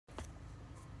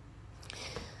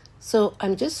So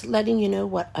I'm just letting you know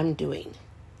what I'm doing.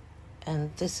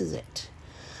 And this is it.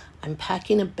 I'm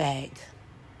packing a bag,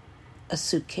 a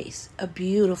suitcase, a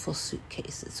beautiful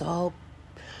suitcase. It's all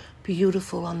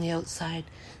beautiful on the outside,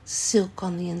 silk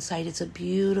on the inside. It's a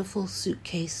beautiful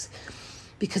suitcase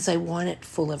because I want it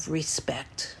full of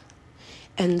respect.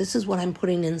 And this is what I'm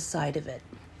putting inside of it.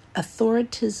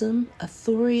 Authority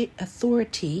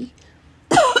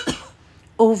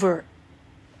over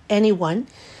anyone.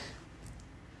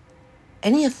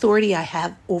 Any authority I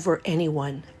have over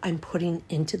anyone, I'm putting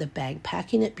into the bag,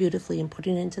 packing it beautifully and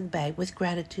putting it into the bag with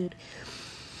gratitude.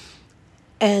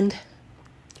 And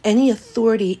any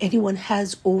authority anyone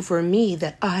has over me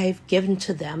that I've given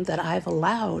to them, that I've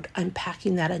allowed, I'm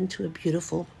packing that into a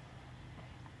beautiful,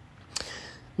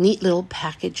 neat little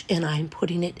package, and I'm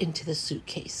putting it into the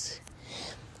suitcase.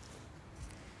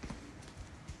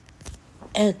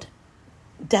 And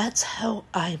that's how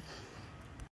I'm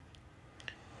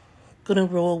going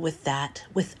to roll with that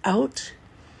without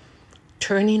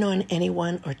turning on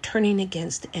anyone or turning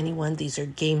against anyone. These are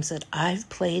games that I've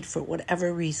played for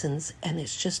whatever reasons, and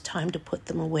it's just time to put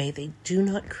them away. They do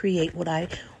not create what I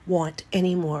want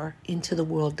anymore into the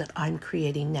world that I'm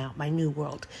creating now, my new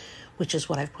world, which is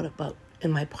what I've put about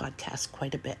in my podcast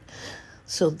quite a bit.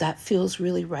 So that feels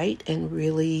really right and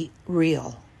really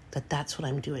real, that's what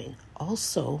I'm doing.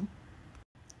 Also,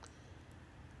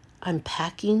 I'm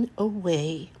packing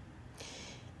away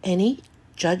any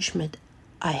judgment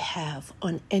I have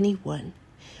on anyone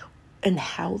and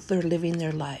how they're living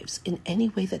their lives, in any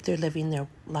way that they're living their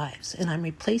lives. And I'm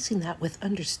replacing that with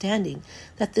understanding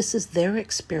that this is their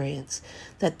experience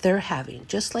that they're having,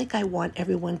 just like I want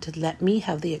everyone to let me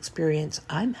have the experience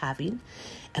I'm having,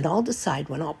 and I'll decide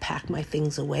when I'll pack my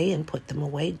things away and put them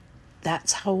away.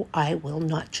 That's how I will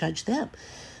not judge them.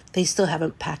 They still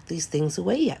haven't packed these things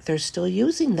away yet. They're still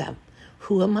using them.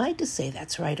 Who am I to say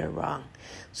that's right or wrong?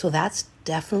 So that's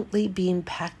definitely being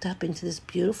packed up into this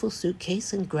beautiful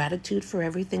suitcase, and gratitude for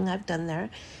everything I've done there.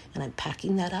 And I'm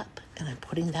packing that up and I'm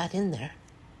putting that in there.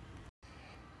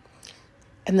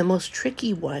 And the most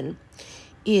tricky one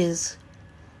is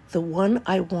the one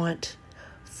I want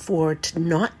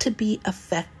not to be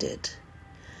affected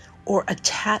or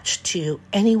attached to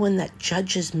anyone that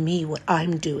judges me what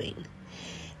I'm doing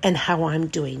and how I'm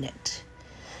doing it.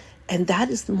 And that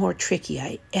is the more tricky.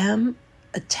 I am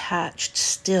attached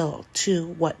still to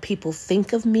what people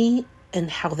think of me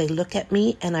and how they look at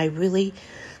me. And I really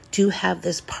do have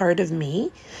this part of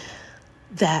me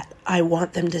that I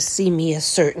want them to see me a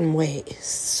certain way.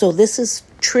 So this is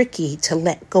tricky to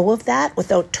let go of that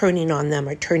without turning on them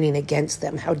or turning against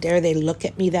them. How dare they look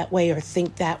at me that way or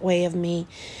think that way of me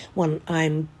when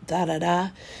I'm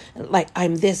like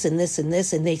I'm this and this and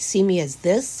this, and they see me as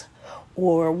this.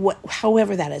 Or what,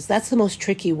 however that is. That's the most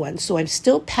tricky one. So I'm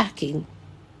still packing.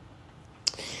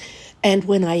 And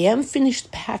when I am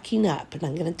finished packing up, and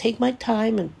I'm going to take my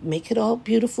time and make it all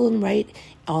beautiful and right,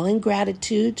 all in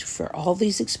gratitude for all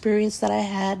these experiences that I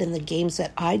had and the games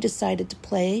that I decided to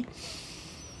play.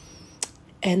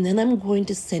 And then I'm going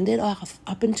to send it off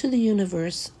up into the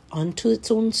universe, onto its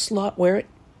own slot where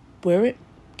it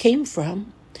came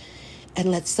from, and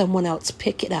let someone else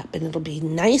pick it up, and it'll be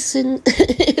nice, and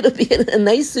it'll be a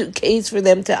nice suitcase for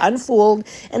them to unfold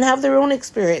and have their own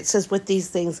experiences with these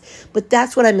things. But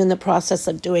that's what I'm in the process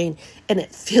of doing, and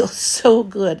it feels so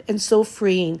good and so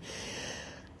freeing.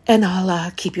 And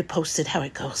I'll keep you posted how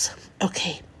it goes.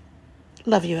 Okay.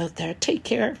 Love you out there. Take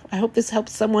care. I hope this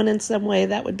helps someone in some way.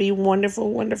 That would be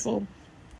wonderful, wonderful.